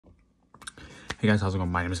Hey guys, how's it going?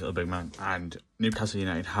 My name is Little Big Man, and Newcastle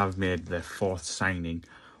United have made their fourth signing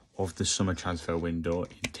of the summer transfer window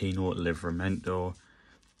in Tino Livramento.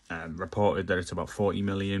 Reported that it's about 40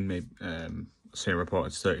 million, maybe saying reported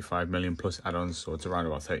it's 35 million plus add-ons, so it's around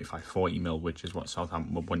about 35-40 mil, which is what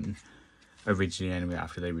Southampton were wanting originally anyway,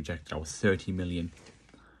 after they rejected our £30 million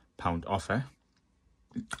offer.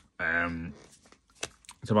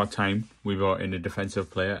 It's about time we brought in a defensive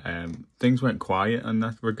player. Things went quiet in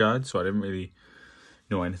that regard, so I didn't really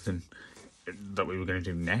know anything that we were going to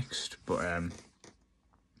do next. But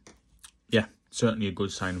yeah, certainly a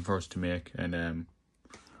good sign for us to make, and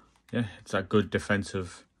yeah, it's that good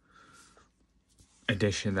defensive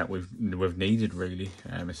addition that we've needed really,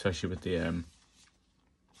 especially with the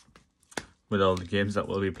with all the games that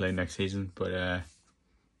we'll be playing next season. But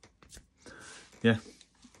yeah,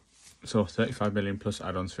 so 35 million plus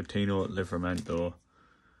add-ons for Tino Livramento.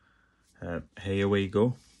 Here we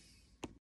go.